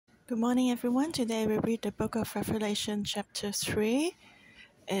Good morning, everyone. Today we read the book of Revelation, chapter 3.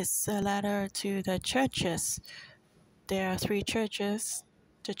 It's a letter to the churches. There are three churches: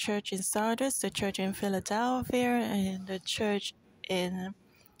 the church in Sardis, the church in Philadelphia, and the church in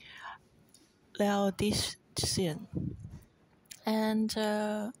Laodicea. And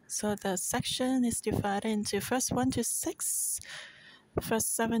so the section is divided into verse 1 to 6, verse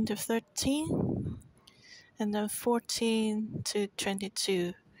 7 to 13, and then 14 to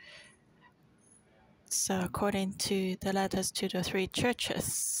 22. So according to the letters to the three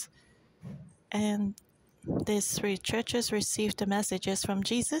churches. And these three churches received the messages from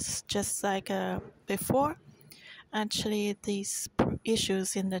Jesus, just like before. Actually, these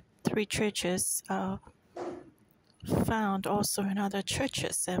issues in the three churches are found also in other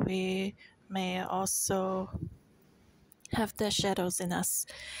churches, and we may also have their shadows in us.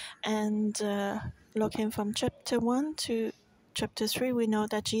 And looking from chapter 1 to chapter 3, we know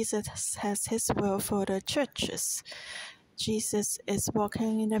that Jesus has his will for the churches. Jesus is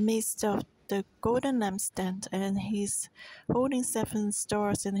walking in the midst of the golden lampstand, and he's holding 7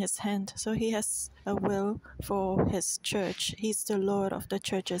 stars in his hand. So he has a will for his church. He's the Lord of the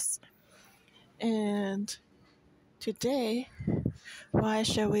churches. And today, why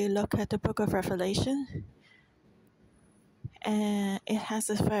shall we look at the book of Revelation? And it has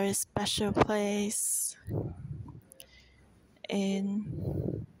a very special place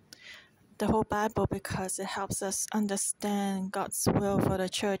in the whole Bible because it helps us understand God's will for the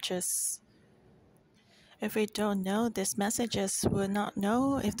churches. If we don't know these messages, we'll not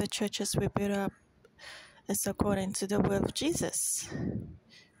know if the churches we build up is according to the will of Jesus.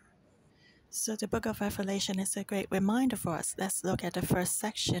 So the book of Revelation is a great reminder for us. Let's look at the first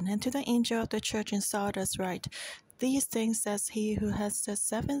section. And to the angel of the church in Sardis write, "These things says he who has the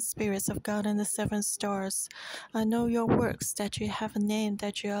 7 spirits of God and the 7 stars. I know your works, that you have a name,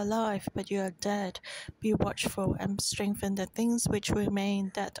 that you are alive, but you are dead. Be watchful and strengthen the things which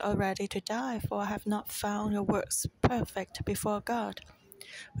remain that are ready to die, for I have not found your works perfect before God.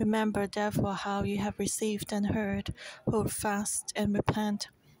 Remember therefore how you have received and heard. Hold fast and repent.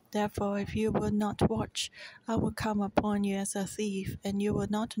 Therefore, if you will not watch, I will come upon you as a thief, and you will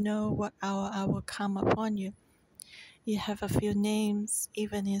not know what hour I will come upon you. You have a few names,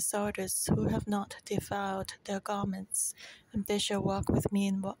 even in Sardis, who have not defiled their garments, and they shall walk with me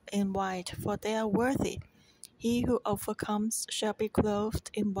in white, for they are worthy. He who overcomes shall be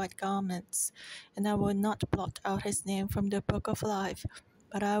clothed in white garments, and I will not blot out his name from the book of life,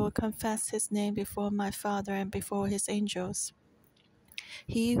 but I will confess his name before my Father and before his angels.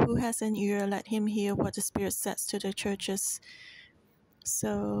 He who has an ear, let him hear what the Spirit says to the churches."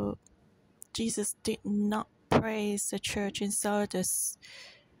 So Jesus did not praise the church in Sardis.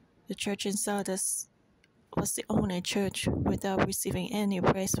 The church in Sardis was the only church without receiving any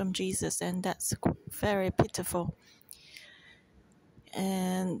praise from Jesus, and that's very pitiful.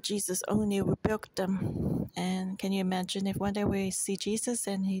 And Jesus only rebuked them. And can you imagine if one day we see Jesus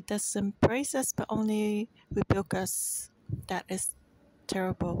and he doesn't praise us but only rebuke us? That is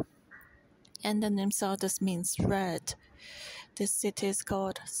terrible. And the name Sardis means red. This city is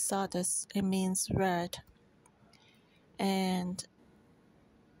called Sardis. It means red. And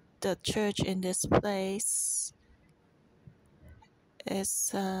the church in this place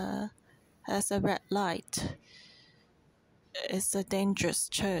has a red light. It's a dangerous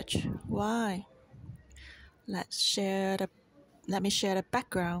church. Why? Let me share the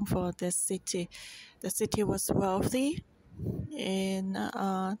background for this city. The city was wealthy in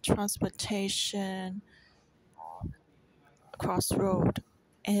transportation crossroad,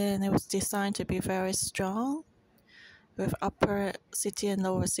 and it was designed to be very strong with upper city and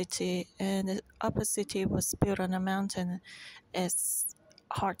lower city. And the upper city was built on a mountain. It's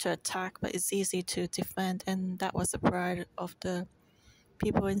hard to attack, but it's easy to defend, and that was the pride of the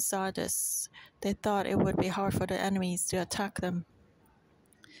people in Sardis. They thought it would be hard for the enemies to attack them.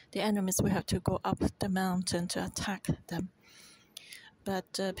 The enemies would have to go up the mountain to attack them.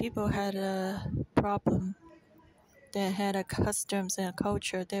 But people had a problem. They had a customs and a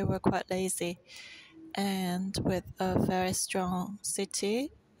culture. They were quite lazy. And with a very strong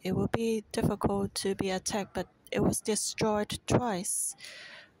city, it would be difficult to be attacked, but it was destroyed twice.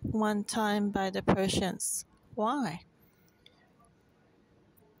 One time by the Persians. Why?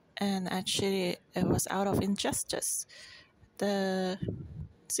 And actually, it was out of injustice. The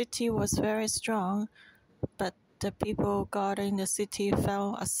city was very strong, but the people guarding the city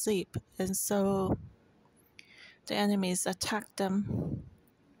fell asleep, and so the enemies attacked them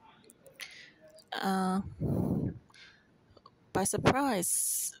by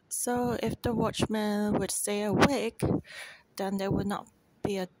surprise. So if the watchmen would stay awake, then there would not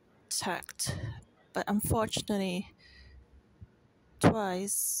be a attacked. But unfortunately,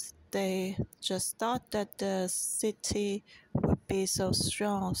 twice they just thought that the city would be so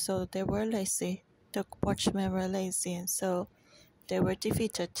strong, so they were lazy. The watchmen were lazy, and so they were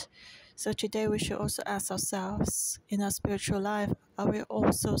defeated. So today we should also ask ourselves in our spiritual life, are we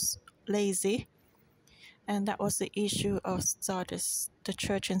also lazy? And that was the issue of Sardis, the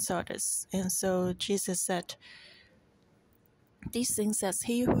church in Sardis. And so Jesus said, these things says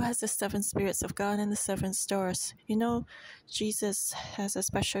he who has the seven spirits of God and the seven stars. You know, Jesus has a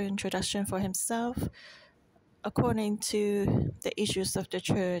special introduction for himself according to the issues of the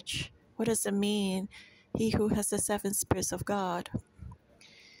church. What does it mean? He who has the seven spirits of God.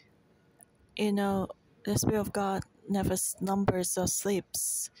 You know, the Spirit of God never slumbers or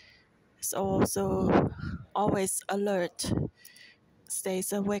sleeps. It's also always alert,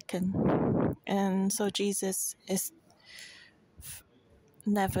 stays awakened. And so Jesus is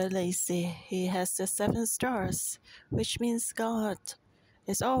never lazy. He has the seven stars, which means God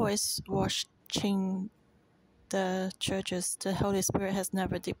is always watching the churches. The Holy Spirit has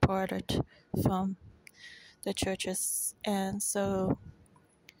never departed from the churches. And so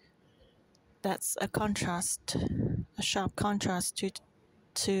that's a contrast, a sharp contrast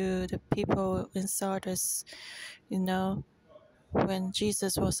to the people in Sardis. You know, when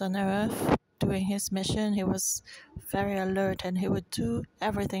Jesus was on earth doing his mission, he was very alert and he would do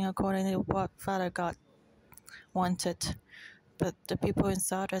everything according to what Father God wanted. But the people in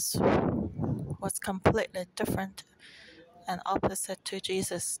Sardis was completely different and opposite to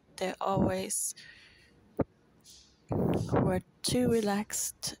Jesus. They always were too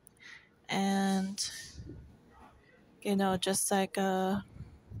relaxed and, you know, just like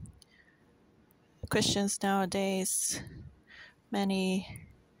Christians nowadays, many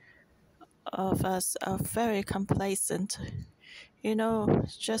of us are very complacent. You know,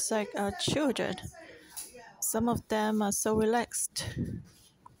 just like our children. Some of them are so relaxed.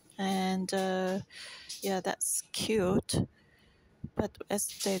 And yeah, that's cute. But as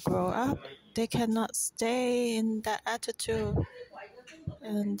they grow up, they cannot stay in that attitude.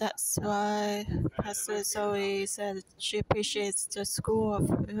 And that's why Pastor Zoe said she appreciates the school of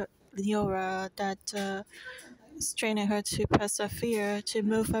Leora that is training her to persevere, to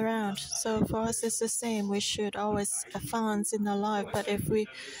move around. So for us, it's the same. We should always advance in our life. But if we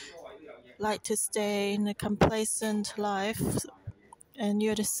like to stay in a complacent life, and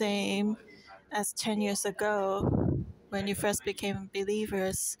you're the same as 10 years ago when you first became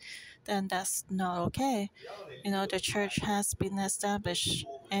believers, then that's not okay. You know, the church has been established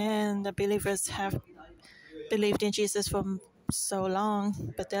and the believers have believed in Jesus for so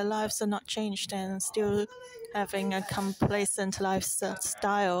long, but their lives are not changed and still having a complacent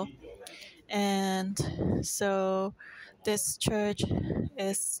lifestyle. And so this church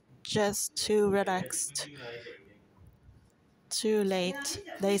is just too relaxed, too late,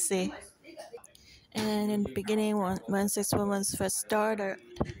 lazy. And in the beginning, when Six Women first started,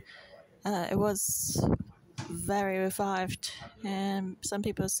 it was very revived. And some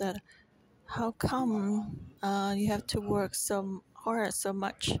people said, how come you have to work so hard, so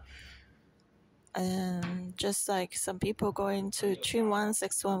much? And just like some people going to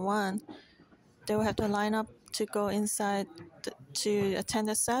 31611, they will have to line up to go inside to attend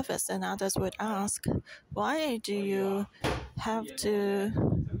the service. And others would ask, why do you have to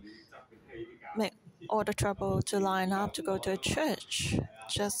make all the trouble to line up to go to a church?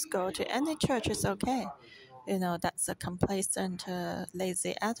 Just go to any church, it's okay. You know, that's a complacent,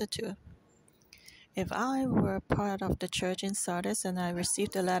 lazy attitude. If I were part of the church in Sardis and I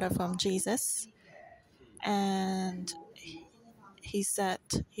received a letter from Jesus, and he said,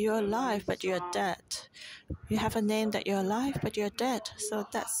 you're alive, but you're dead. You have a name that you're alive, but you're dead. So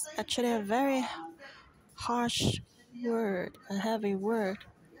that's actually a very harsh word, a heavy word.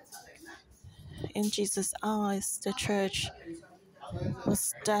 In Jesus' eyes, the church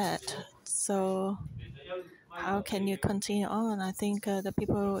was dead. So how can you continue on? I think the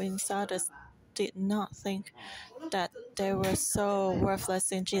people in Sardis did not think that they were so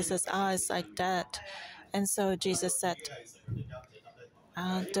worthless in Jesus' eyes like that. And so Jesus said,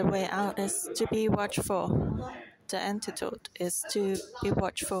 the way out is to be watchful. The antidote is to be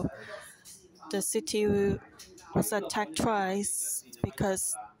watchful. The city was attacked twice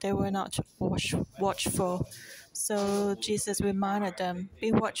because they were not watchful. So Jesus reminded them,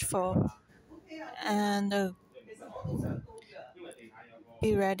 be watchful and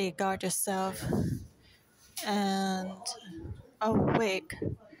be ready, guard yourself, and awake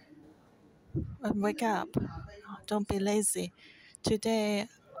and wake up. Don't be lazy. Today,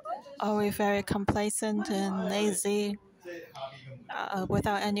 are we very complacent and lazy?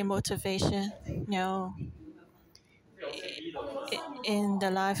 without any motivation. No, in the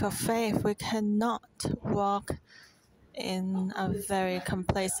life of faith, we cannot walk in a very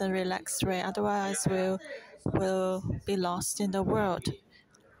complacent, relaxed way. Otherwise, we'll be lost in the world.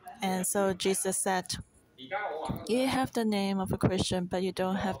 And so Jesus said, you have the name of a Christian, but you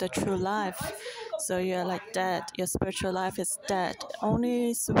don't have the true life. So you're like dead. Your spiritual life is dead.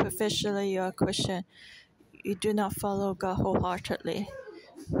 Only superficially you're a Christian. You do not follow God wholeheartedly.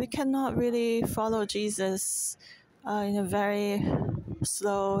 We cannot really follow Jesus in a very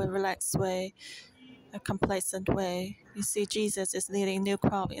slow and relaxed way, a complacent way. You see, Jesus is leading new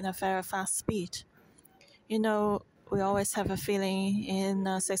crop in a very fast speed. You know, we always have a feeling in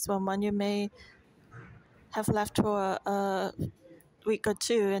 611 you may have left for a week or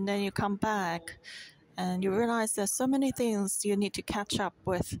two and then you come back and you realize there's so many things you need to catch up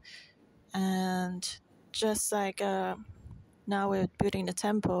with. And just like now we're building the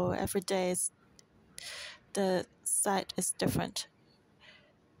temple, every day the site is different.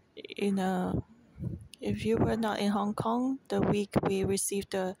 You know, if you were not in Hong Kong the week we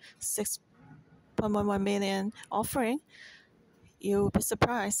received the 6.11 million offering, you'll be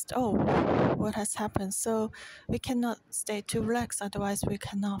surprised. Oh, what has happened? So we cannot stay too relaxed, otherwise we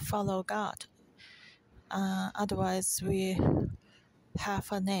cannot follow God. Otherwise we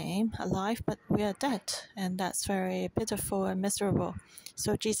have a name, a life, but we are dead, and that's very pitiful and miserable.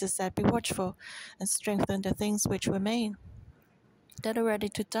 So Jesus said, be watchful and strengthen the things which remain that are ready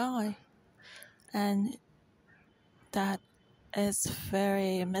to die. And that is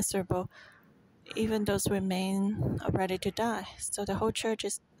very miserable. Even those remain are ready to die. So the whole church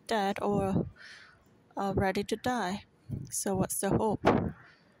is dead or ready to die. So what's the hope?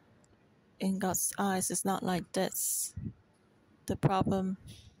 In God's eyes, it's not like this. The problem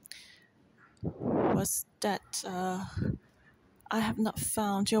was that I have not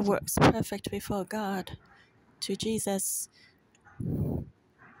found your works perfect before God. To Jesus,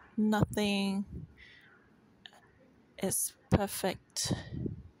 nothing is perfect,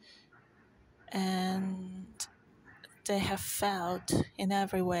 and they have failed in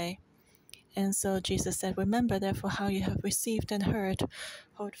every way. And so Jesus said, remember therefore how you have received and heard,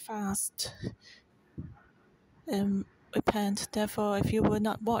 hold fast and repent. Therefore, if you will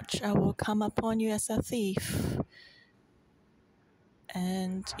not watch, I will come upon you as a thief,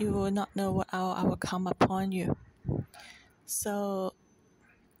 and you will not know what hour I will come upon you. So,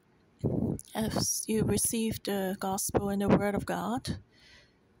 as you receive the gospel and the word of God,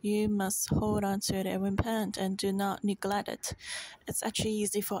 you must hold on to it and repent and do not neglect it. It's actually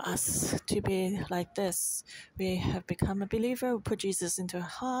easy for us to be like this. We have become a believer, we put Jesus into our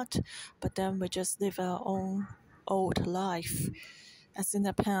heart, but then we just live our own old life. As in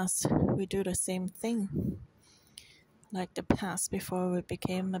the past, we do the same thing, like the past before we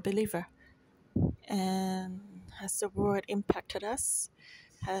became a believer. And has the word impacted us?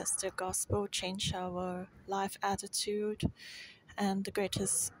 Has the gospel changed our life attitude? And the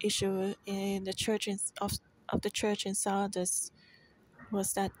greatest issue in the church of the church in Sardis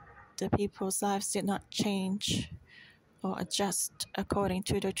was that the people's lives did not change or adjust according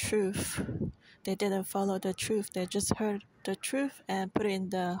to the truth. They didn't follow the truth. They just heard the truth and put it in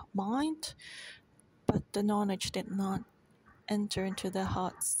the mind, but the knowledge did not enter into their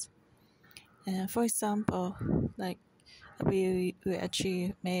hearts. And for example, like we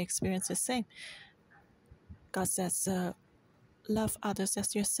actually may experience the same. God says, love others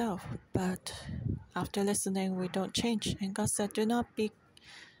as yourself, but after listening, we don't change. And God said, do not be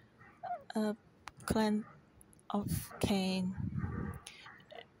a clan of Cain.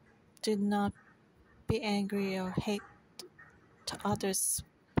 Do not be angry or hate to others,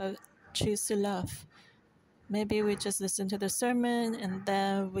 but choose to love. Maybe we just listen to the sermon and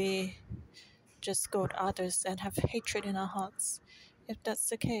then we just go to others and have hatred in our hearts. If that's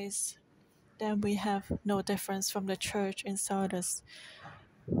the case, then we have no difference from the church in Sardis.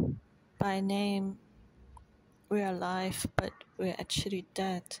 By name, we are alive, but we're actually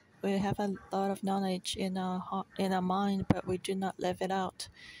dead. We have a lot of knowledge in our heart, in our mind, but we do not live it out.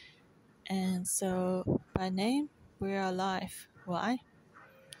 And so, by name, we are alive. Why?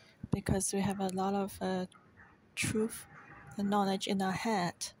 Because we have a lot of truth and knowledge in our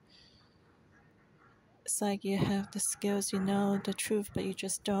head. It's like you have the skills, you know the truth, but you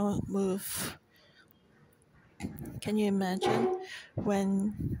just don't move. Can you imagine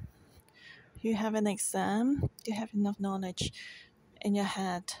when you have an exam, you have enough knowledge in your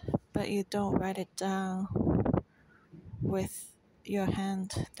head, but you don't write it down with your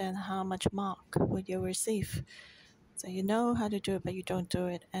hand, then how much mark would you receive? So you know how to do it, but you don't do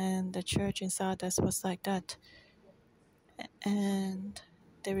it. And the church in Sardis was like that. and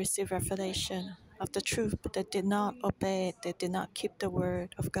they received revelation of the truth, but they did not obey it. They did not keep the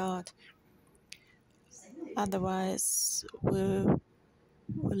word of God. Otherwise, we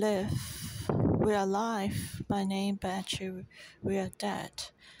live, we are alive by name, but actually we are dead.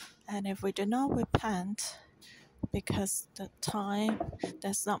 And if we do not repent, because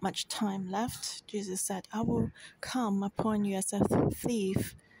there's not much time left, Jesus said, I will come upon you as a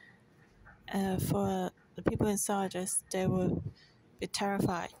thief. For the people in Sardis, they will be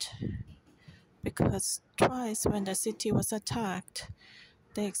terrified, because twice when the city was attacked,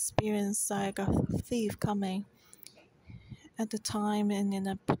 they experienced like a thief coming at the time, and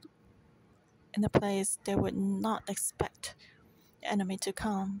in a place they would not expect the enemy to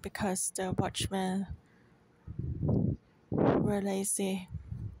come, because the watchmen were lazy.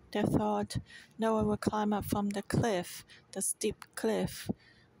 They thought no one would climb up from the cliff, the steep cliff.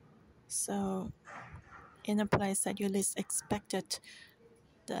 So in a place that you least expected,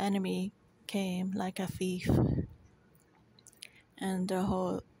 the enemy came like a thief, and the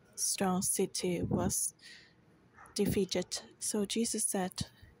whole strong city was defeated. So Jesus said,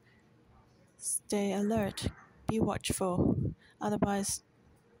 stay alert, be watchful, otherwise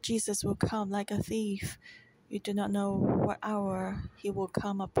Jesus will come like a thief. You do not know what hour he will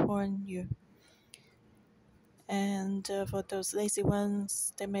come upon you. And for those lazy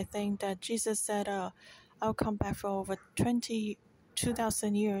ones, they may think that Jesus said, I'll come back for over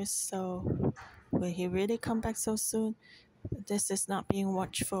 2,000 years, so will he really come back so soon? This is not being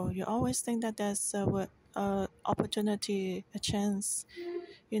watchful. You always think that there's a opportunity, a chance.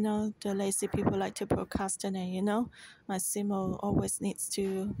 The lazy people like to procrastinate. My Simo always needs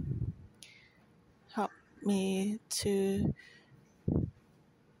to help me to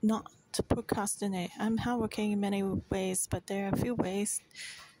not to procrastinate. I'm hardworking in many ways, but there are a few ways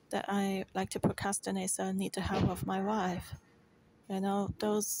that I like to procrastinate, so I need the help of my wife.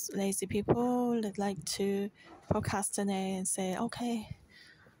 Those lazy people that like to procrastinate and say, okay,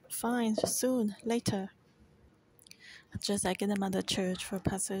 fine, soon, later. Just like in the mother church for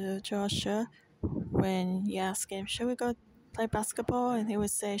Pastor Joshua, when you ask him, should we go play basketball? And he would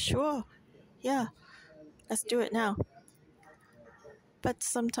say, sure, yeah, let's do it now. But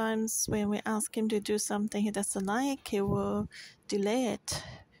sometimes when we ask him to do something he doesn't like, he will delay it.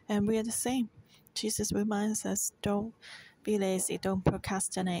 And we are the same. Jesus reminds us, don't be lazy, don't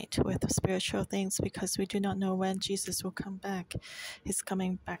procrastinate with spiritual things, because we do not know when Jesus will come back. He's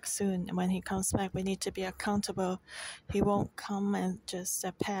coming back soon. And when he comes back, we need to be accountable. He won't come and just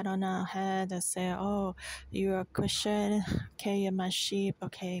pat on our head and say, oh, you're a Christian, okay, you're my sheep,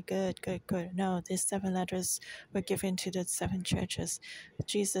 okay, good. No, these 7 letters were given to the 7 churches.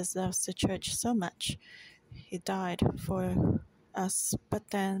 Jesus loves the church so much. He died for us, but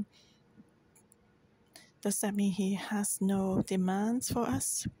then does that mean he has no demands for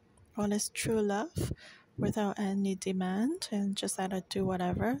us? All is true love without any demand and just let us do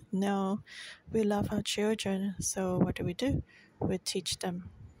whatever? No, we love our children, so what do? We teach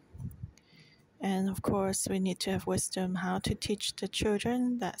them. And of course, we need to have wisdom how to teach the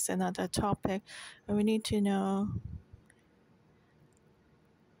children. That's another topic. And we need to know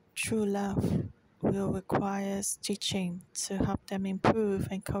true love will require teaching to help them improve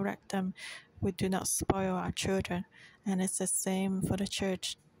and correct them. We do not spoil our children. And it's the same for the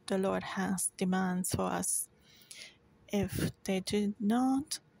church. The Lord has demands for us. If they do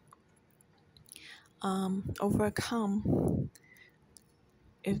not overcome,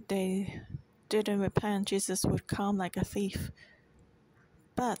 if they didn't repent, Jesus would come like a thief.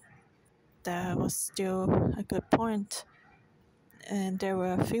 But there was still a good point. And there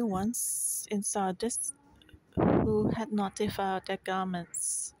were a few ones in Sardis who had not defiled their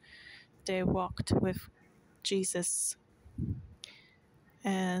garments. They walked with Jesus.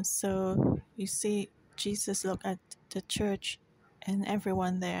 And so you see, Jesus looked at the church and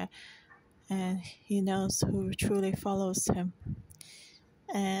everyone there, and he knows who truly follows him.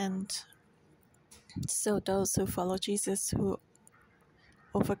 And so those who follow Jesus, who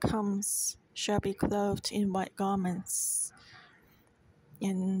overcomes, shall be clothed in white garments.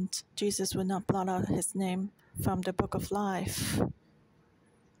 And Jesus will not blot out his name from the book of life.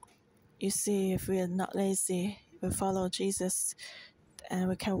 You see, if we are not lazy, we follow Jesus and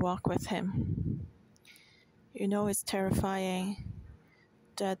we can walk with him. It's terrifying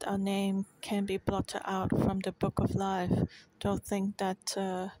that our name can be blotted out from the book of life. Don't think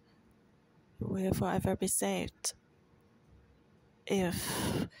that we'll forever be saved.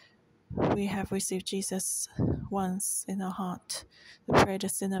 If we have received Jesus once in our heart, we pray the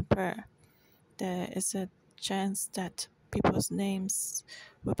sinner prayer, there is a chance that people's names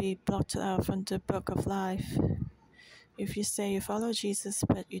will be blotted out from the book of life. If you say you follow Jesus,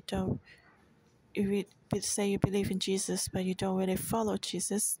 but you don't, if you say you believe in Jesus, but you don't really follow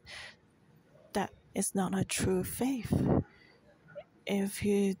Jesus, that is not a true faith. If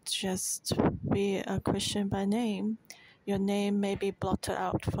you just be a Christian by name, your name may be blotted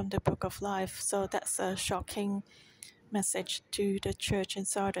out from the book of life. So that's a shocking message to the church in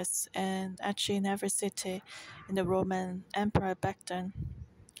Sardis, and actually in every city in the Roman Empire back then.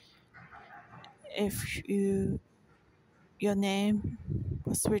 If your name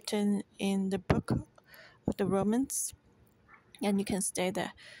was written in the book of the Romans, and you can stay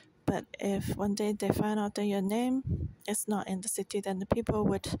there. But if one day they find out that your name is not in the city, then the people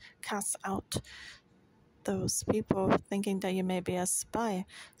would cast out those people, thinking that you may be a spy.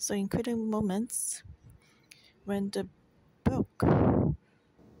 So in critical moments, when the book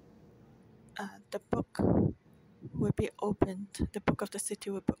will be opened, the book of the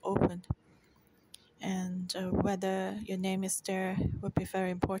city will be opened, and whether your name is there will be very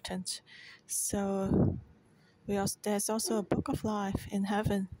important. So there's also a book of life in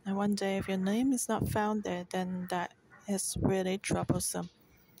heaven, and one day if your name is not found there, then that is really troublesome.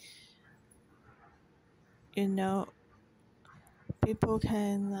 People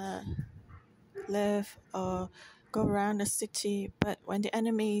can live or go around the city, but when the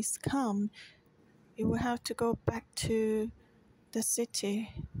enemies come, you will have to go back to the city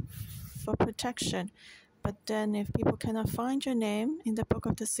for protection. But then if people cannot find your name in the book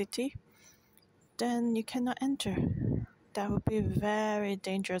of the city, then you cannot enter. That would be very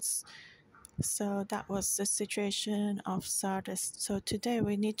dangerous. So that was the situation of Sardis. So today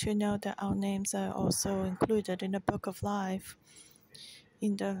we need to know that our names are also included in the book of life,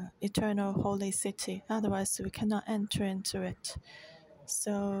 in the eternal holy city. Otherwise, we cannot enter into it.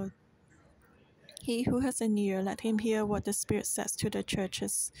 So he who has an ear, let him hear what the Spirit says to the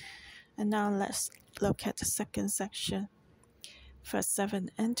churches. And now let's look at the second section. Verse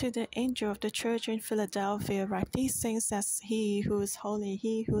 7. And to the angel of the church in Philadelphia write, these things says he who is holy,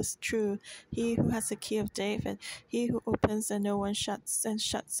 he who is true, he who has the key of David, he who opens and no one shuts, and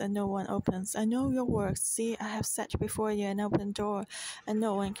shuts and no one opens. I know your works. See, I have set before you an open door, and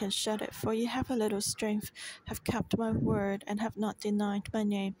no one can shut it. For you have a little strength, have kept my word, and have not denied my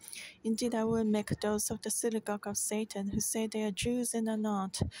name. Indeed, I will make those of the synagogue of Satan, who say they are Jews and are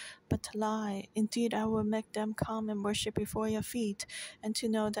not, but lie. Indeed, I will make them come and worship before your feet, and to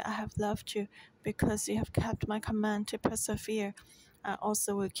know that I have loved you, because you have kept my command to persevere. I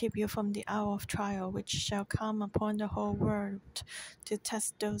also will keep you from the hour of trial, which shall come upon the whole world, to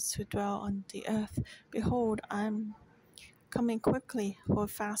test those who dwell on the earth. Behold, I am coming quickly.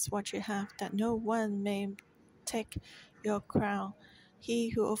 Hold fast what you have, that no one may take your crown. He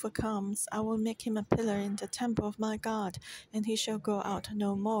who overcomes, I will make him a pillar in the temple of my God, and he shall go out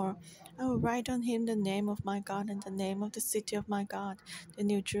no more. I will write on him the name of my God and the name of the city of my God, the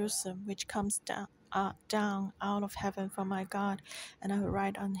New Jerusalem, which comes down out of heaven from my God, and I will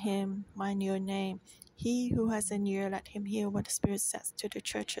write on him my new name. He who has an ear, let him hear what the Spirit says to the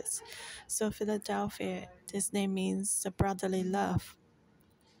churches. So Philadelphia, this name means the brotherly love.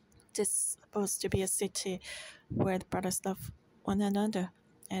 This is supposed to be a city where the brothers love one another.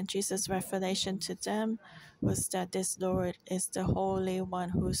 And Jesus' revelation to them was that this Lord is the Holy One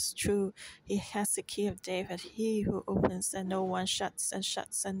who's true. He has the key of David, he who opens and no one shuts, and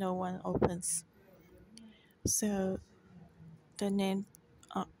shuts and no one opens. So the name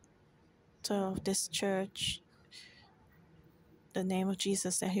of this church, the name of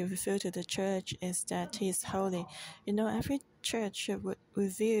Jesus that he revealed to the church is that he is holy. Every church should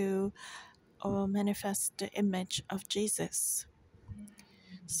reveal or manifest the image of Jesus.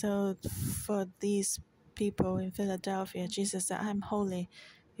 So for these people in Philadelphia, Jesus said, I'm holy.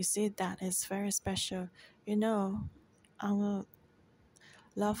 You see, that is very special. Our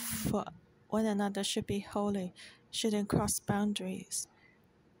love for one another should be holy, shouldn't cross boundaries.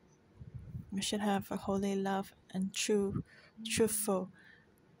 We should have a holy love and truthful,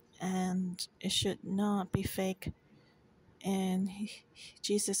 and it should not be fake. And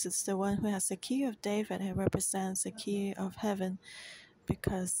Jesus is the one who has the key of David. He represents the key of heaven,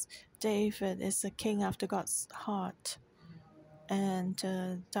 because David is a king after God's heart. And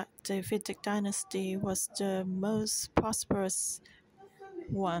that Davidic dynasty was the most prosperous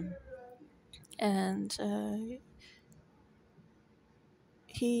one. And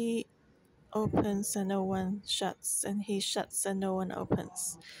he opens and no one shuts, and he shuts and no one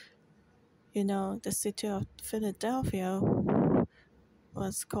opens. The city of Philadelphia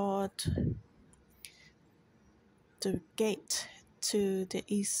was called the gate to the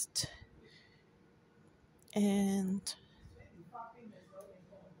east. And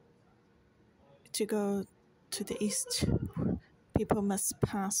to go to the east. People must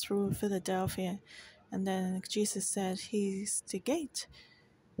pass through Philadelphia. And then Jesus said, He's the gate.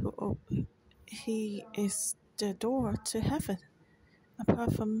 He is the door to heaven.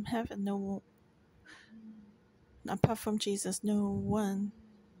 Apart from heaven, apart from Jesus, no one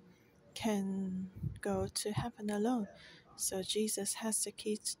can go to heaven alone. So Jesus has the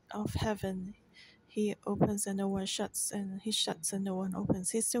key of heaven. He opens and no one shuts, and he shuts and no one opens.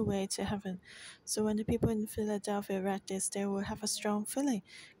 He's the way to heaven. So when the people in Philadelphia read this, they will have a strong feeling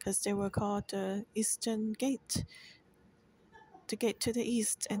because they were called the Eastern Gate, the gate to the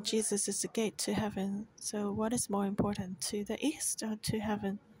east, and Jesus is the gate to heaven. So what is more important, to the east or to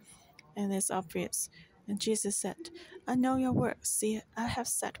heaven? And it's obvious. And Jesus said, I know your works. See, I have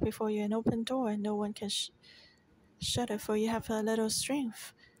set before you an open door, and no one can shut it, for you have a little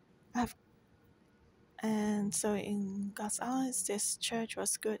strength. And so in God's eyes, this church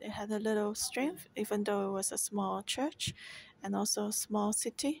was good. It had a little strength, even though it was a small church and also a small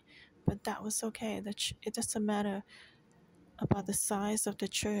city. But that was okay. It doesn't matter about the size of the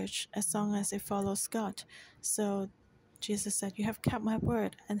church as long as it follows God. So Jesus said, you have kept my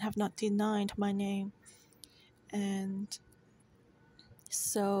word and have not denied my name. And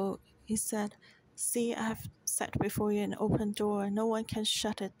so he said, see, I have set before you an open door. No one can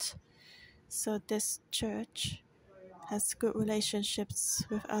shut it. So this church has good relationships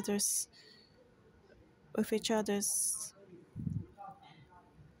with others, with each other's,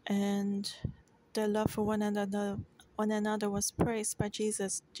 and their love for one another was praised by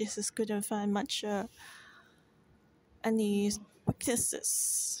Jesus. Jesus couldn't find much any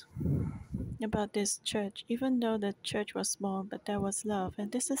weaknesses about this church, even though the church was small, but there was love,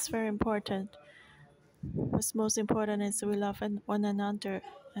 and this is very important. What's most important is we love one another.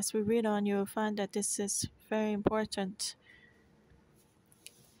 As we read on, you'll find that this is very important.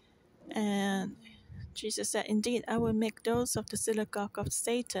 And Jesus said, indeed, I will make those of the synagogue of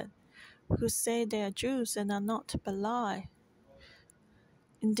Satan who say they are Jews and are not, but lie.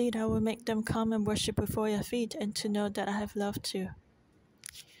 Indeed, I will make them come and worship before your feet, and to know that I have loved you.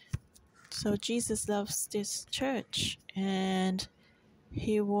 So Jesus loves this church, and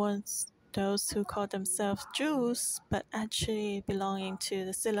he wants those who call themselves Jews, but actually belonging to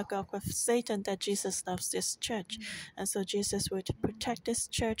the synagogue of Satan, that Jesus loves this church. And so Jesus would protect this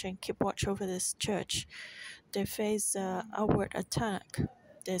church and keep watch over this church. They face outward attack.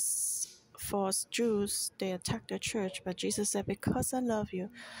 This false Jews, they attack the church, but Jesus said, because I love you,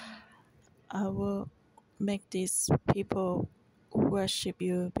 I will make these people worship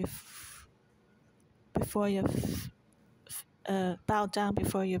you before your bow down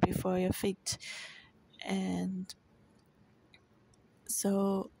before your feet. And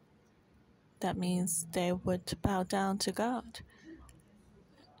so that means they would bow down to God,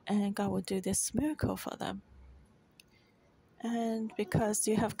 and God would do this miracle for them. And because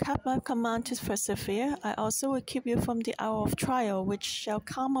you have kept my command to persevere, I also will keep you from the hour of trial, which shall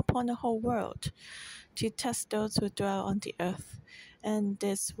come upon the whole world, to test those who dwell on the earth. And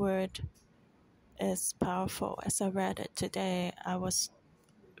this word is powerful. As I read it today, I was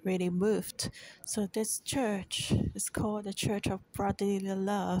really moved. So this church is called the Church of Brotherly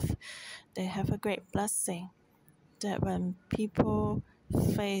Love. They have a great blessing that when people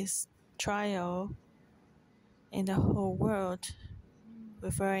face trial in the whole world,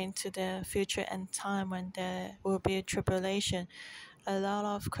 referring to the future end time when there will be a tribulation, a lot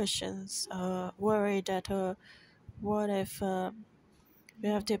of Christians are worried that what if we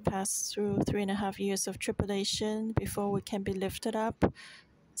have to pass through 3.5 years of tribulation before we can be lifted up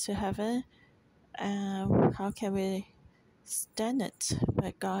to heaven? How can we stand it?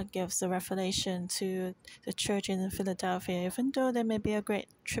 But God gives a revelation to the church in Philadelphia. Even though there may be a great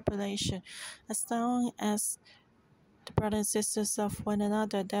tribulation, as long as the brothers and sisters of one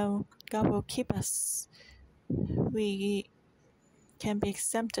another, then God will keep us. We can be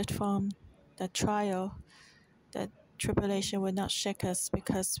exempted from the trial. The tribulation will not shake us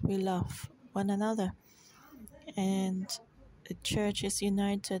because we love one another. And the church is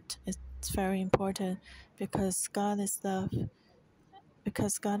united. It's very important because God is love.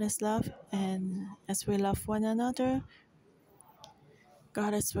 Because God is love, and as we love one another,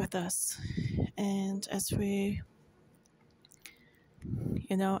 God is with us. And as we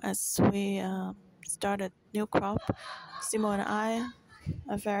started New Crop, Simon and I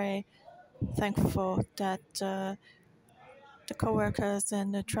are very thankful that the co-workers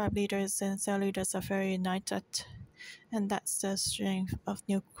and the tribe leaders and cell leaders are very united. And that's the strength of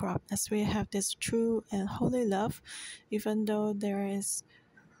New Crop. As we have this true and holy love, even though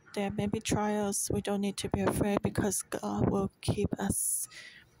there may be trials, we don't need to be afraid because God will keep us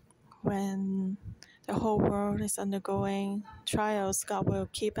when the whole world is undergoing trials, God will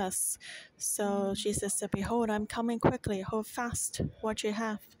keep us. So Jesus said, "Behold, I'm coming quickly. Hold fast what you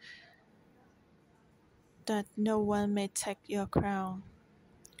have, that no one may take your crown."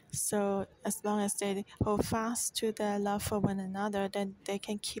 So as long as they hold fast to their love for one another, then they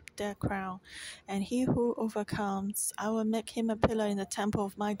can keep their crown. And he who overcomes, I will make him a pillar in the temple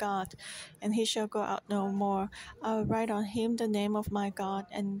of my God, and he shall go out no more. I will write on him the name of my God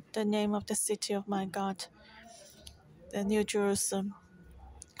and the name of the city of my God, the New Jerusalem.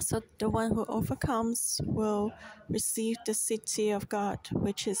 So the one who overcomes will receive the city of God,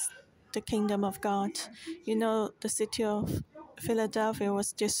 which is the kingdom of God. You know, the city of Philadelphia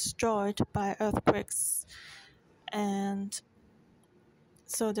was destroyed by earthquakes, and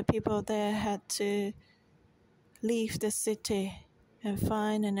so the people there had to leave the city and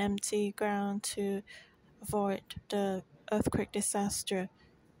find an empty ground to avoid the earthquake disaster.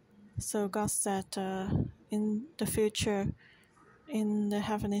 So God said, in the future, in the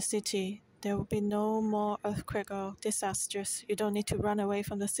heavenly city, there will be no more earthquake or disasters. You don't need to run away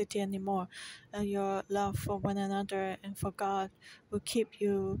from the city anymore. Your love for one another and for God will keep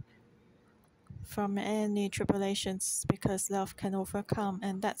you from any tribulations, because love can overcome.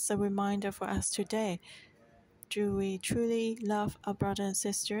 And that's a reminder for us today. Do we truly love our brothers and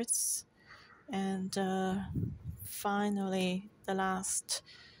sisters? And finally, the last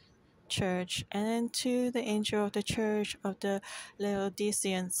church, and then to the angel of the church of the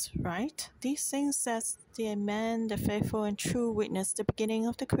Laodiceans, right? These things says the Amen, the faithful and true witness, the beginning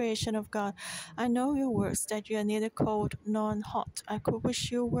of the creation of God. I know your works, that you are neither cold nor hot. I could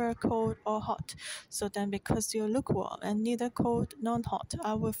wish you were cold or hot. So then, because you are lukewarm and neither cold nor hot,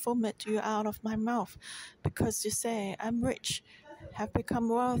 I will vomit you out of my mouth. Because you say, I'm rich, have become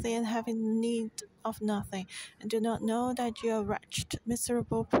wealthy, and having need of nothing, and do not know that you are wretched,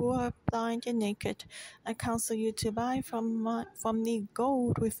 miserable, poor, blind, and naked. I counsel you to buy from me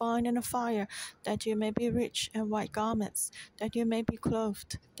gold refined in a fire, that you may be rich, and white garments, that you may be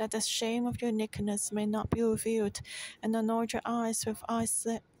clothed, that the shame of your nakedness may not be revealed, and anoint your eyes with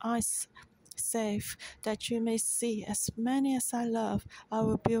eyes save, that you may see. As many as I love, I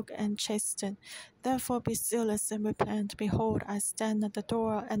will rebuke and chasten. Therefore be zealous and repent. Behold, I stand at the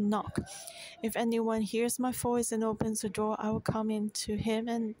door and knock. If anyone hears my voice and opens the door, I will come in to him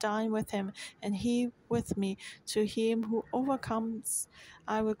and dine with him, and he with me. To him who overcomes,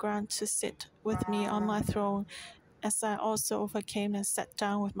 I will grant to sit with me on my throne, as I also overcame and sat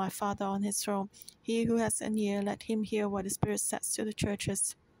down with my Father on his throne. He who has an ear, let him hear what the Spirit says to the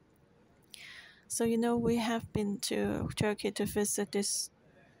churches. So, we have been to Turkey to visit this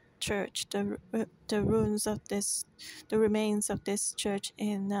church, the ruins of this, the remains of this church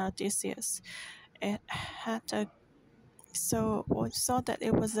in Odysseus. It had so we saw that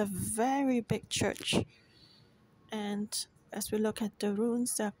it was a very big church, and as we look at the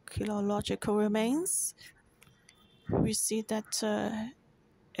ruins, the archaeological remains, we see that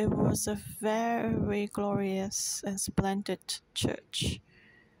it was a very glorious and splendid church,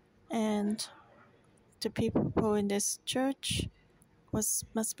 and the people in this church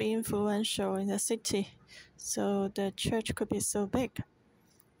must be influential in the city, so the church could be so big.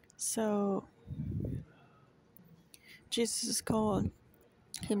 So Jesus called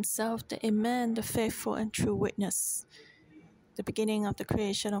himself the Amen, the faithful and true witness, the beginning of the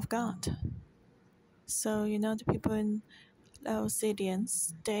creation of God. So the people in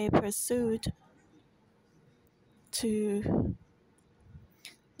Laodiceans, they pursued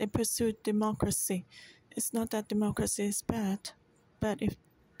democracy. It's not that democracy is bad, but if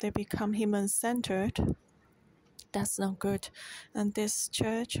they become human-centered, that's not good. And this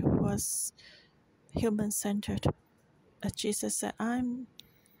church was human-centered. As Jesus said, I'm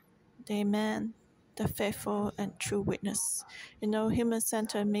the Amen, the faithful and true witness.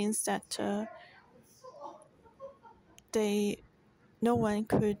 Human-centered means that no one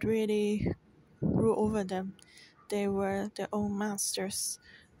could really rule over them. They were their own masters.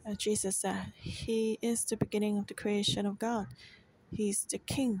 Jesus said, He is the beginning of the creation of God. He's the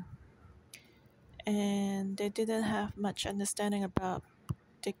king. And they didn't have much understanding about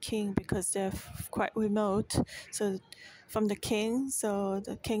the king because they're quite remote from the king, so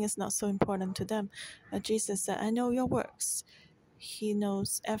the king is not so important to them. Jesus said, I know your works. He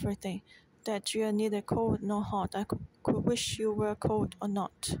knows everything, that you are neither cold nor hot. I could wish you were cold or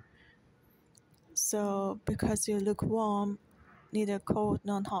not. So because you look warm, neither cold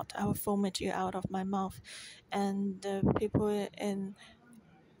nor hot, I will vomit you out of my mouth. And the people in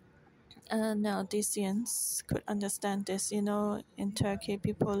Laodiceans could understand this. In Turkey,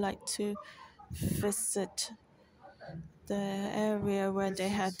 people like to visit the area where they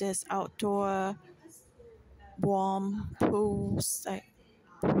had this outdoor warm pools, like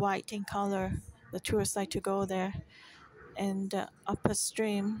white in color. The tourists like to go there. And the upper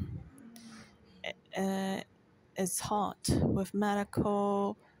stream uh, is hot with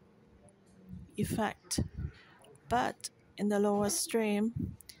medical effect. But in the lower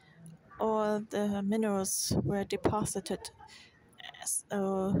stream, all the minerals were deposited.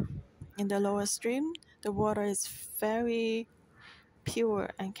 So in the lower stream, the water is very pure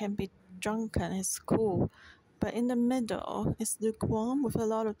and can be drunk and it's cool. But in the middle, it's lukewarm with a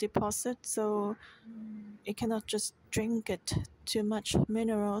lot of deposits, so you cannot just drink it. Too much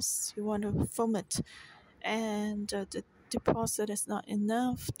minerals, you want to foam it, and the deposit is not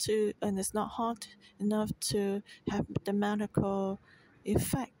enough to, and it's not hot enough to have the medical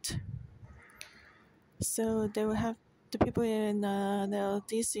effect. So they will have the people in the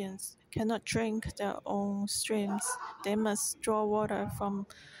Laodiceans cannot drink their own streams. They must draw water from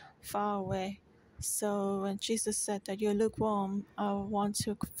far away. So when Jesus said that you're lukewarm, I want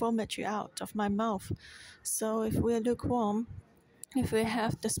to vomit you out of my mouth. So if we're lukewarm, if we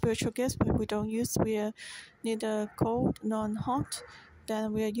have the spiritual gifts but we don't use, we are neither cold nor hot,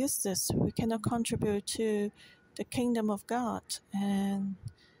 then we are useless. We cannot contribute to the kingdom of God. And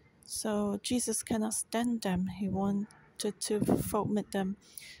so Jesus cannot stand them. He wanted to vomit them,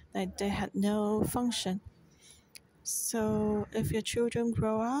 like they had no function. So if your children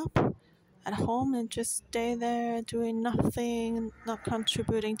grow up at home and just stay there doing nothing, not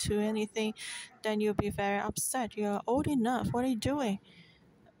contributing to anything, then you'll be very upset. You're old enough. What are you doing?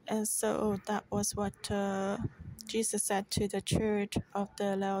 And so that was what Jesus said to the church of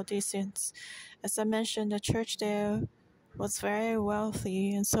the Laodiceans. As I mentioned, the church there was very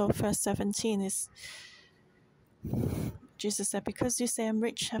wealthy. And so verse 17 is, Jesus said, because you say I'm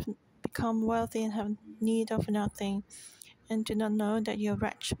rich, have become wealthy and have need of nothing, and do not know that you're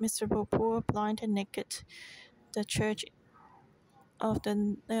wretched, miserable, poor, blind, and naked. The church of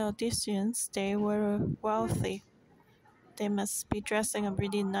the Laodiceans, they were wealthy. They must be dressing up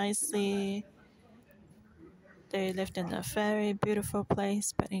really nicely. They lived in a very beautiful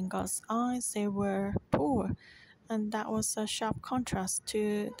place, but in God's eyes, they were poor. And that was a sharp contrast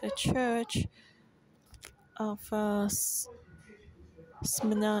to the church of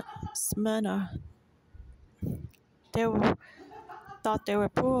Smyrna. They thought they were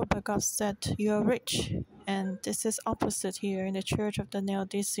poor, but God said, you are rich. And this is opposite here in the church of the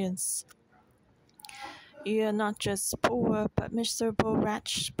Laodiceans. You are not just poor, but miserable,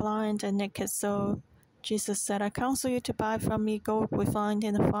 wretched, blind, and naked. So Jesus said, I counsel you to buy from me gold refined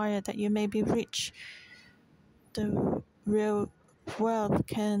in the fire, that you may be rich. The real wealth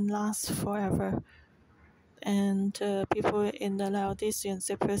can last forever. And people in the Laodiceans,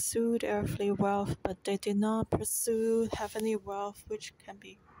 they pursued earthly wealth, but they did not pursue heavenly wealth, which can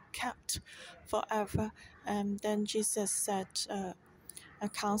be kept forever. And then Jesus said, I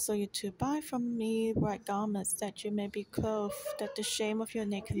counsel you to buy from me white garments, that you may be clothed, that the shame of your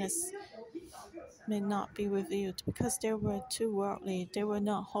nakedness may not be revealed. Because they were too worldly, they were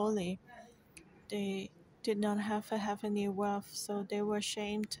not holy, they did not have a heavenly wealth, so they were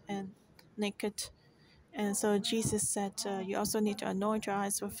shamed and naked. And so Jesus said, you also need to anoint your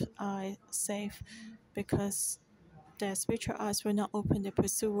eyes with eye salve, because their spiritual eyes were not open. They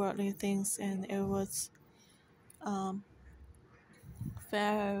pursue worldly things, and it was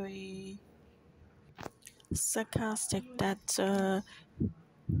very sarcastic that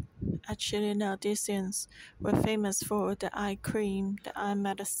actually Laodiceans were famous for the eye cream, the eye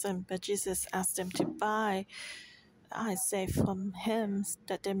medicine, but Jesus asked them to buy eye salve from him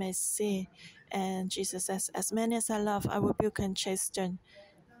that they may see. And Jesus says, as many as I love, I rebuke and chasten.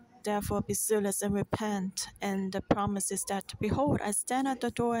 Therefore be zealous and repent. And the promise is that, behold, I stand at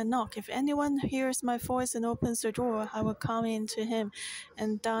the door and knock. If anyone hears my voice and opens the door, I will come in to him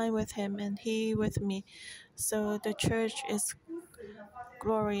and dine with him, and he with me. So the church is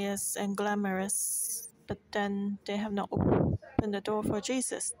glorious and glamorous, but then they have not opened the door for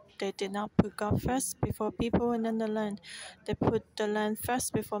Jesus. They did not put God first before people and then the land. They put the land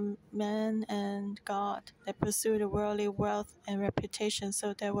first before man and God. They pursued worldly wealth and reputation.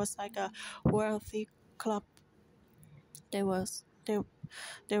 So there was like a wealthy club. They were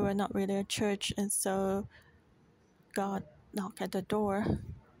not really a church, and so God knocked at the door.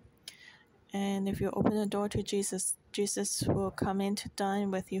 And if you open the door to Jesus, Jesus will come in to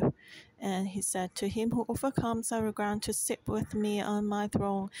dine with you. And he said, to him who overcomes, I will grant to sit with me on my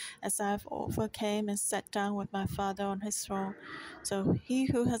throne, as I have overcame and sat down with my Father on his throne. So he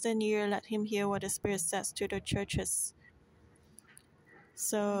who has an ear, let him hear what the Spirit says to the churches.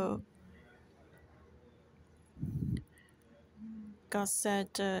 So God said,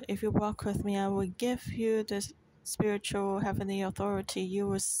 if you walk with me, I will give you the spiritual heavenly authority. You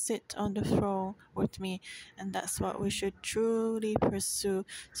will sit on the throne with me. And that's what we should truly pursue.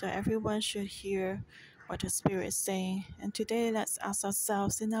 So everyone should hear what the Spirit is saying. And today, let's ask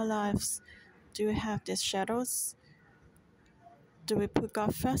ourselves in our lives, do we have these shadows? Do we put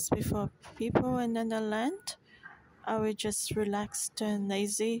God first before people and then the land? Are we just relaxed and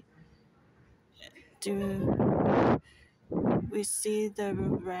lazy? Do we see the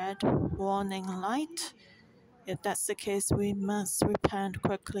red warning light? If that's the case, we must repent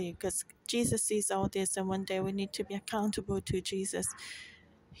quickly because Jesus sees all this, and one day we need to be accountable to Jesus.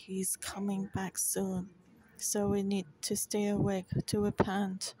 He's coming back soon. So we need to stay awake, to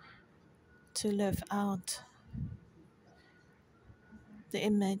repent, to live out the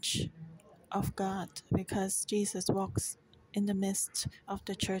image of God because Jesus walks in the midst of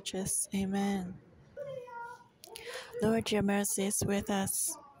the churches. Amen. Lord, your mercy is with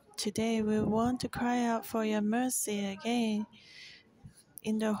us. Today we want to cry out for your mercy again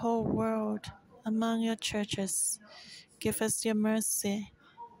in the whole world among your churches. Give us your mercy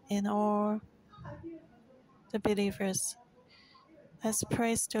in all the believers. Let's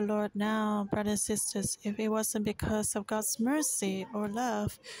praise the Lord now, brothers and sisters. If it wasn't because of God's mercy or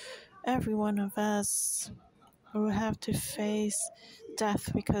love, every one of us will have to face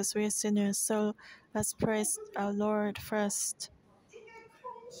death because we are sinners. So let's praise our Lord first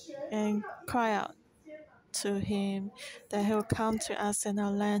and cry out to Him that He will come to us in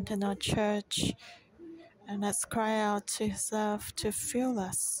our land and our church. And let's cry out to His love to fill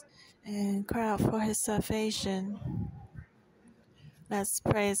us and cry out for His salvation. Let's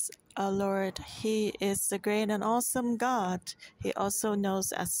praise our Lord. He is the great and awesome God. He also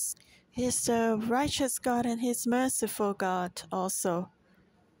knows us. He is the righteous God and He's merciful God also.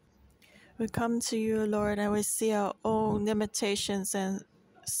 We come to you, Lord, and we see our own limitations and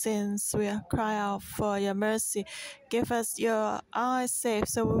sins. We cry out for your mercy. Give us your eyes safe,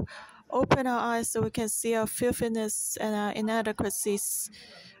 so open our eyes so we can see our filthiness and our inadequacies.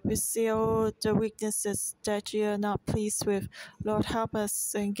 We see all the weaknesses that you are not pleased with. Lord, help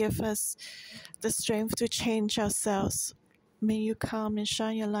us and give us the strength to change ourselves. May you come and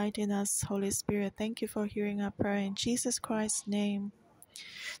shine your light in us, Holy Spirit. Thank you for hearing our prayer in Jesus Christ's name.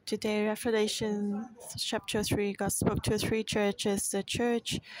 Today, Revelation chapter 3, God spoke to three churches, the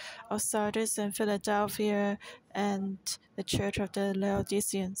church of Sardis and Philadelphia and the church of the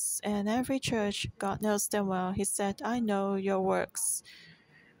Laodiceans. And every church, God knows them well. He said, I know your works.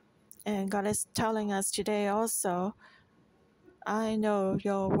 And God is telling us today also, I know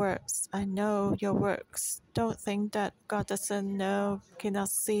your works. I know your works. Don't think that God doesn't know, cannot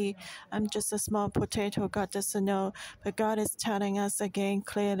see. I'm just a small potato. God doesn't know. But God is telling us again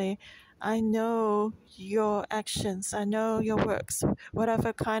clearly, I know your actions. I know your works.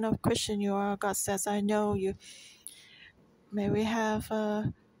 Whatever kind of Christian you are, God says, I know you. May we have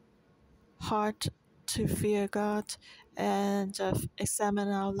a heart to fear God and examine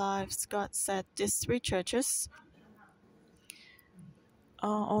our lives. God said these three churches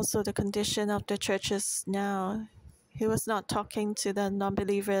also the condition of the churches now. He was not talking to the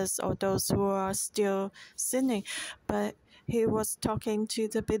non-believers or those who are still sinning, but he was talking to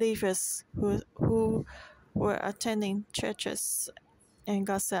the believers who were attending churches. And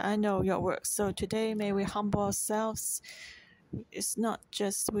God said, I know your works. So today, may we humble ourselves. It's not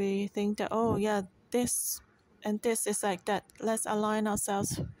just we think that, oh, yeah, this and this is like that. Let's align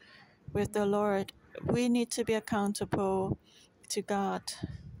ourselves with the Lord. We need to be accountable to God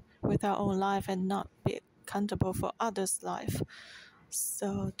with our own life and not be accountable for others' life.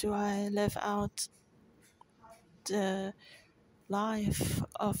 So do I live out the life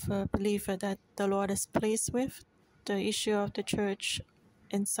of a believer that the Lord is pleased with? The issue of the church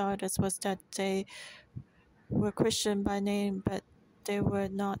in Sardis was that they were Christian by name, but they were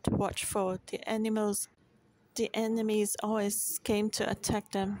not watchful. The enemies always came to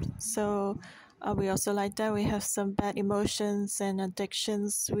attack them. So are we also like that? We have some bad emotions and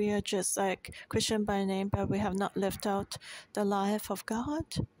addictions. We are just like Christian by name, but we have not lived out the life of God.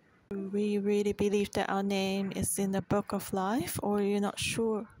 Do we really believe that our name is in the book of life, or you're not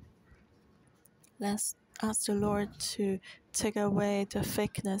sure? Let's ask the Lord to take away the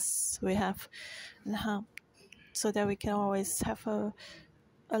fakeness we have so that we can always have a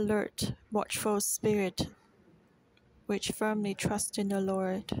alert, watchful spirit which firmly trust in the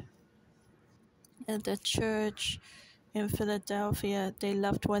Lord. And the church in Philadelphia, they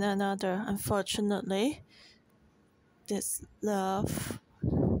loved one another. Unfortunately, this love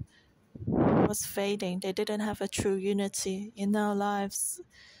was fading. They didn't have a true unity in our lives.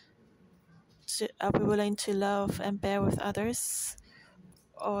 Are we willing to love and bear with others?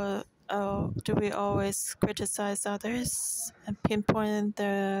 Or do we always criticize others and pinpoint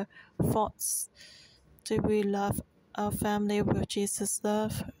their faults? Do we love our family with Jesus'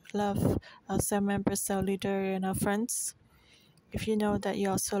 love, love our cell members, our leader, and our friends? If you know that you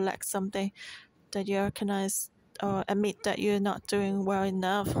also lack something, that you recognize or admit that you're not doing well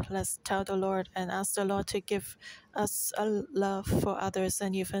enough, let's tell the Lord and ask the Lord to give us a love for others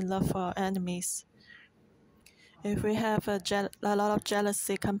and even love for our enemies. If we have a lot of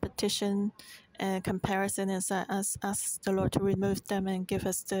jealousy, competition, and comparison inside us, ask the Lord to remove them and give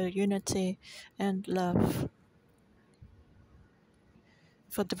us the unity and love.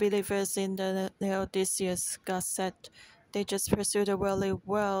 For the believers in the Laodiceans, God said they just pursue the worldly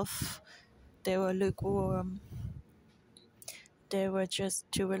wealth. They were lukewarm. They were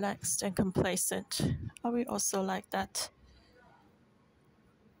just too relaxed and complacent. Are we also like that?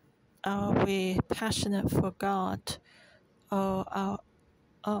 Are we passionate for God? Or are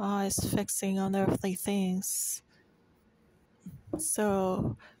our eyes fixing on earthly things?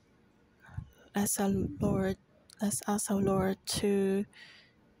 So let's ask our Lord to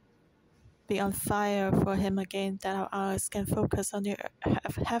be on fire for Him again, that our eyes can focus on the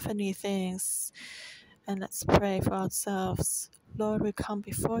heavenly things. And let's pray for ourselves. Lord, we come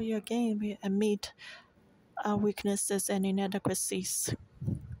before you again. We admit our weaknesses and inadequacies.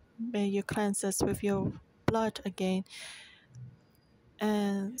 May you cleanse us with your blood again,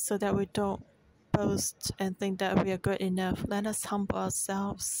 and so that we don't boast and think that we are good enough. Let us humble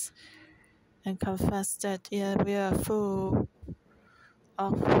ourselves and confess that, yeah, we are full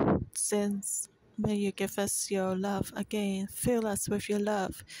of sins. May you give us your love again. Fill us with your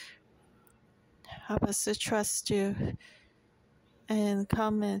love. Help us to trust you and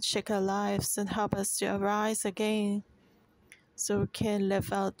come and shake our lives and help us to arise again so we can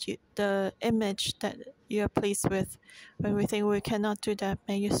live out the image that you are pleased with. When we think we cannot do that,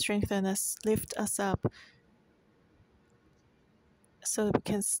 may you strengthen us, lift us up, so that we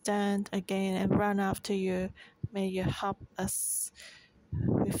can stand again and run after you. May you help us.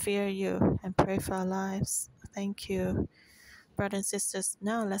 We fear you and pray for our lives. Thank you. Brothers and sisters,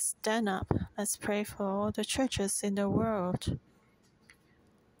 now let's stand up. Let's pray for all the churches in the world.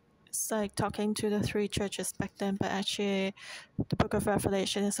 It's like talking to the three churches back then, but actually the book of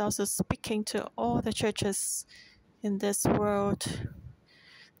Revelation is also speaking to all the churches in this world.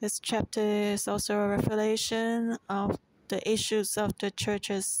 This chapter is also a revelation of the issues of the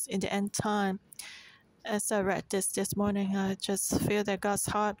churches in the end time. As I read this morning, I just feel that God's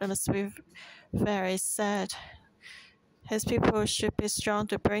heart must be very sad. His people should be strong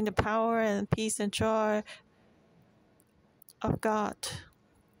to bring the power and peace and joy of God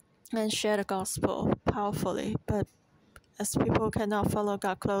and share the gospel powerfully. But as people cannot follow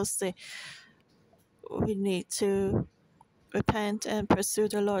God closely, we need to repent and pursue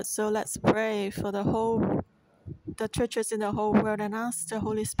the Lord. So let's pray for the churches in the whole world and ask the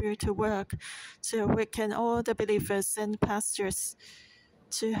Holy Spirit to work to awaken all the believers and pastors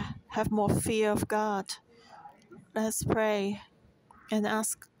to have more fear of God. Let's pray and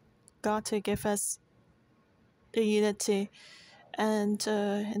ask God to give us the unity. And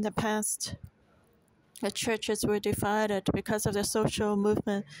in the past, the churches were divided because of the social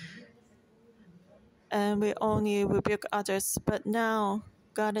movement, and we only rebuke others. But now,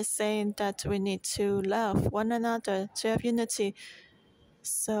 God is saying that we need to love one another, to have unity.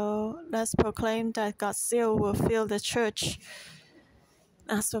 So let's proclaim that God's seal will fill the church.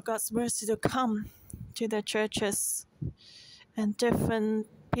 Ask for God's mercy to come to the churches, and different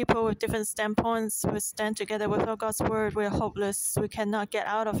people with different standpoints will stand together. Without God's word, we're hopeless. We cannot get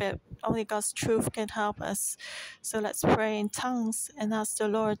out of it. Only God's truth can help us. So let's pray in tongues and ask the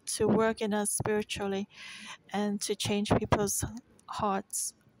Lord to work in us spiritually and to change people's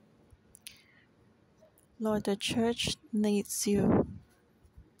hearts. Lord, the church needs you.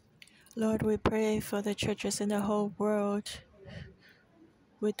 Lord, we pray for the churches in the whole world.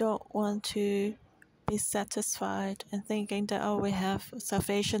 We don't want to be satisfied and thinking that, oh, we have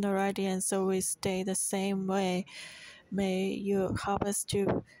salvation already and so we stay the same way. May you help us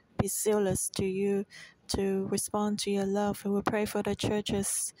to be zealous to you, to respond to your love. And we pray for the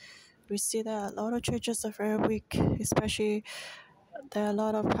churches. We see that a lot of churches are very weak, especially there are a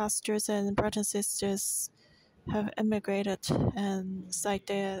lot of pastors and brothers and sisters have immigrated and it's like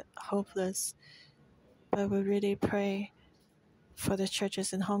they're hopeless. But we really pray for the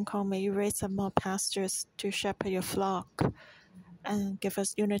churches in Hong Kong. May you raise up more pastors to shepherd your flock and give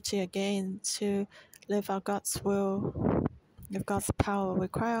us unity again to live out God's will, with God's power. We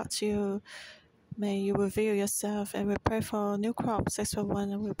cry out to you May you reveal yourself, and we pray for New Crop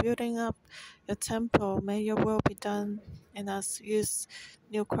 641, and we're building up your temple. May your will be done in us. Use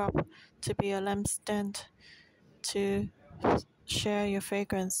New Crop to be a lampstand, to share your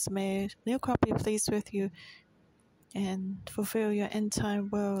fragrance. May New Crop be pleased with you and fulfill your end time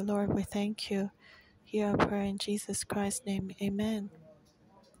will. Lord, we thank you. Hear our prayer in Jesus Christ's name. Amen.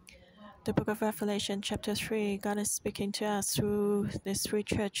 The book of Revelation, chapter 3, God is speaking to us through these three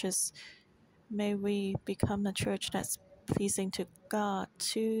churches. May we become a church that's pleasing to God.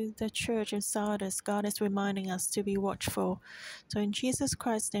 To the church in Sardis, God is reminding us to be watchful. So in Jesus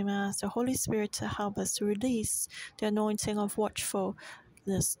Christ's name, I ask the Holy Spirit to help us to release the anointing of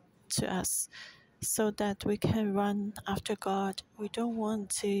watchfulness to us so that we can run after God. We don't want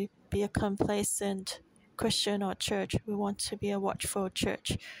to be a complacent Christian or church. We want to be a watchful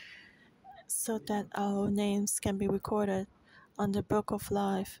church so that our names can be recorded on the book of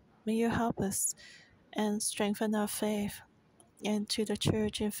life. May you help us and strengthen our faith. And to the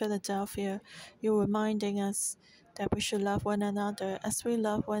church in Philadelphia, you're reminding us that we should love one another. As we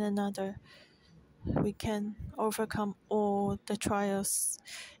love one another, we can overcome all the trials.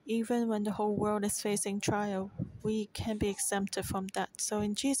 Even when the whole world is facing trial, we can be exempted from that. So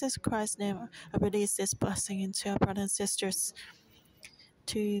in Jesus Christ's name, I release this blessing into our brothers and sisters.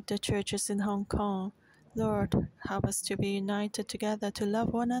 To the churches in Hong Kong, Lord, help us to be united together, to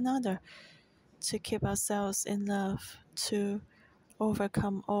love one another, to keep ourselves in love, to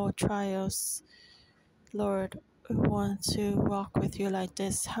overcome all trials. Lord, we want to walk with you like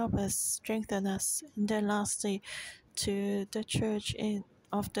this. Help us, strengthen us. And then lastly, to the church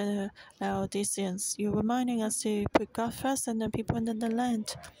of the Laodiceans, you're reminding us to put God first and the people in the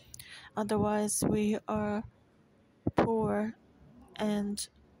land. Otherwise, we are poor and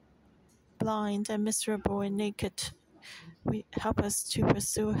blind and miserable and naked. We help us to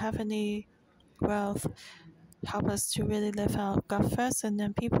pursue heavenly wealth. Help us to really live out God first and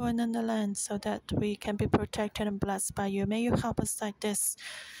then people in the land so that we can be protected and blessed by you. May you help us like this.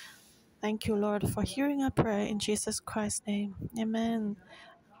 Thank you, Lord, for hearing our prayer in Jesus Christ's name. Amen.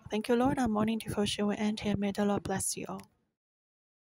 Thank you, Lord. Our morning devotion will end here. May the Lord bless you all.